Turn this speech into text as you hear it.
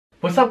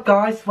What's up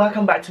guys,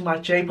 welcome back to my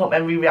J-pop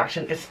MV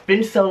reaction. It's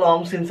been so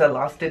long since I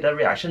last did a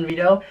reaction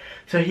video,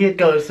 so here it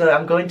goes. So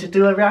I'm going to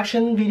do a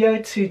reaction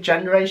video to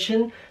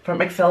Generation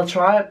from EXILE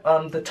Tribe.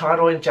 The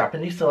title in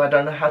Japanese, so I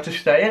don't know how to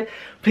say it.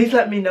 Please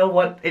let me know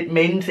what it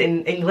means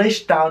in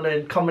English down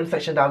in the comment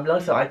section down below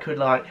so I could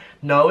like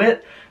know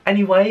it.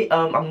 Anyway,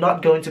 I'm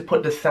not going to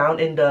put the sound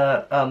in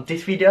the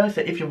this video, so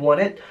if you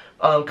want it,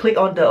 click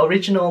on the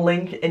original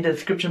link in the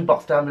description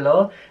box down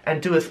below and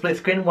do a split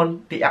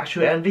screen, the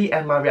actual MV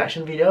and my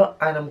reaction video,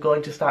 and I'm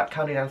going to start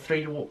counting down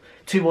 3,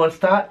 2, 1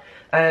 start,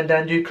 and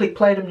then you click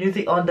play the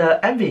music on the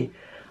MV.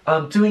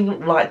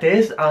 Doing like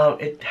this,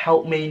 it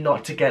helped me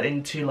not to get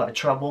into like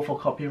trouble for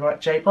copyright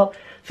J-pop.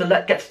 So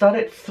let's get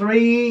started.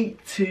 3,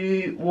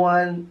 2,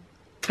 1,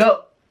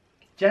 go!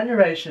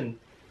 Generation.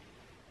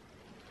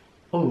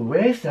 Oh,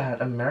 where is that?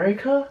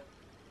 America?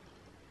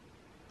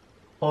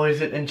 Or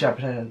is it in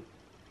Japan?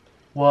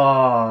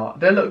 Wow,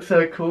 they look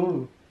so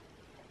cool.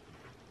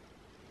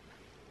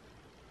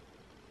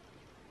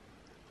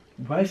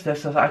 Where's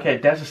this? Okay,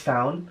 there's a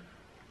sound.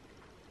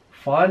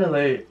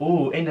 Finally,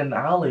 ooh, in an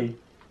alley.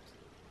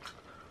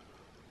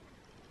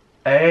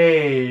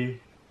 Hey.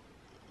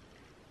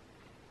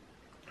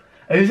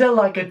 Is it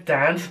like a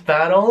dance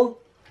battle?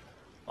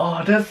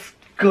 Oh, that's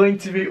going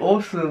to be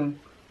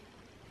awesome.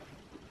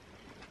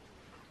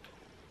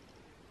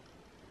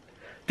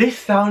 This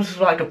sounds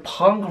like a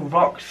punk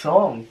rock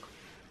song.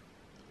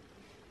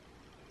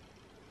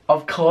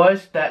 Of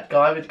course, that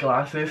guy with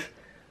glasses.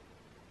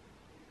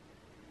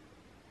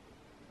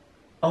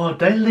 Oh,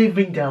 they're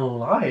living their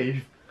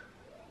life.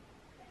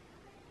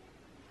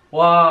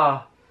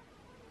 Wow.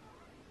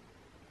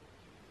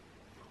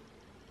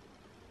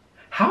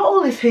 How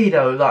old is he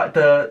though? Like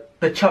the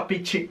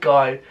chubby chick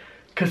guy?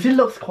 Cause he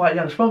looks quite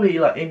young. He's probably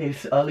like in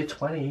his early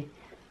 20s.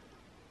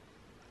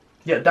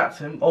 Yeah, that's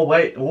him. Oh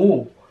wait,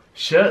 oh,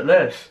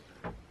 shirtless.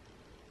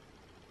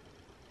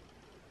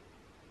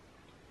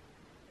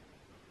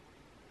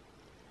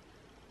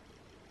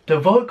 The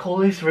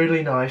vocal is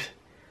really nice.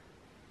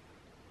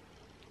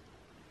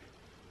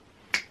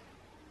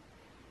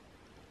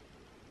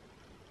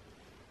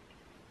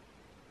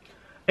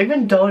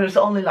 Even though there's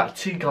only like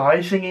 2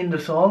 guys singing the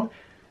song,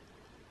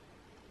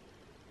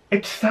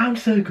 it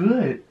sounds so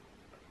good.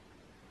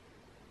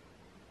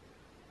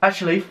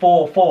 Actually,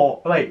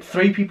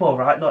 3 people,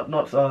 right?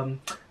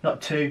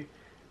 Not 2.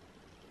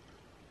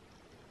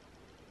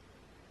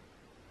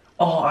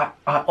 Oh,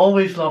 I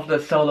always love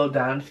the solo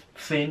dance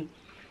scene.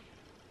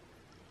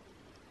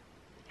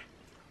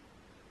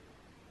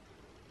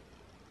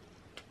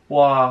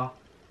 Wow.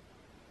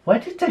 Where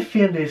did they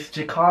film this?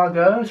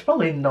 Chicago? It's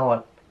probably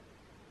not.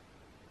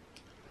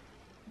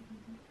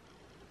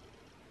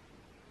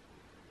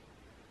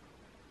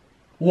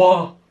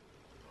 Whoa!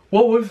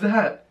 What was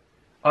that?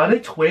 Are they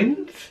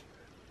twins?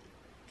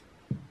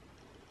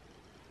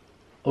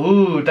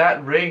 Ooh,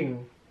 that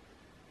ring.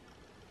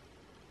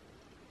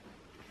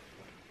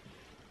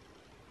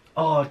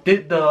 Oh,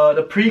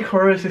 the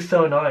pre-chorus is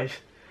so nice.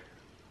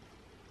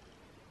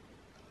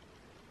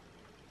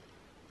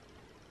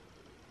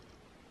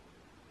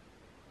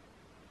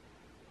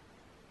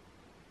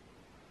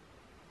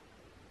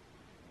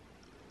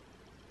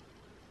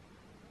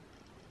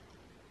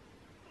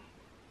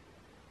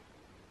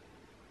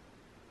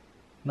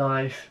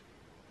 Nice.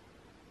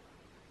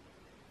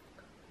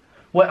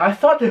 Well, I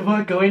thought they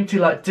were going to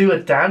like do a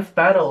dance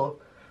battle,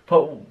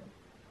 but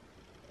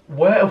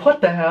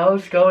what the hell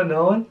is going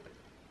on?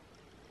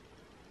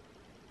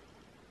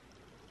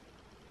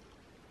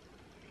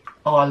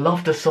 Oh, I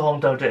love the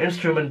song though, the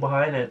instrument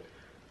behind it.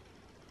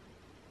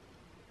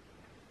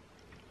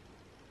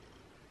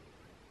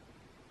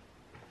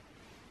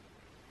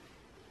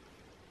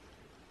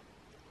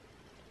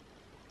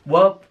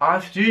 Well,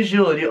 as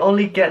usual, you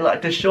only get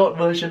like the short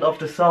version of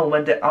the song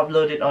when they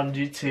upload it on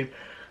YouTube.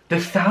 The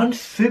sound's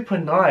super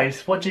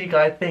nice. What do you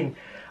guys think?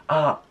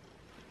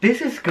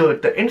 This is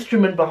good. The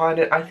instrument behind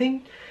it, I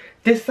think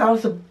this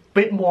sounds a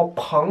bit more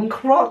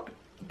punk rock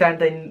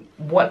than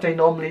what they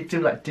normally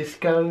do, like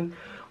disco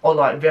or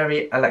like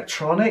very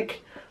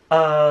electronic.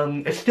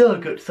 It's still a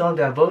good song.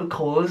 Their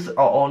vocals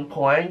are on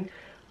point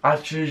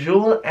as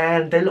usual,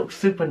 and they look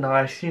super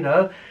nice, you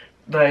know.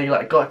 They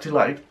like got to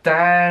like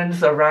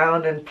dance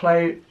around and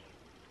play.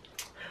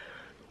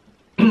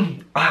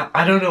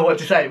 I don't know what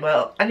to say.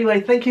 Well,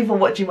 anyway, thank you for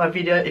watching my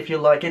video. If you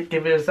like it,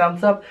 give it a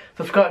thumbs up.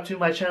 Subscribe to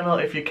my channel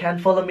if you can.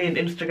 Follow me on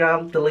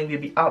Instagram. The link will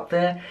be up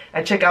there.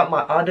 And check out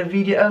my other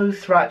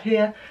videos right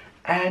here.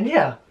 And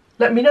yeah,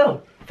 let me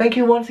know. Thank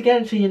you once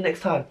again. See you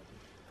next time.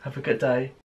 Have a good day.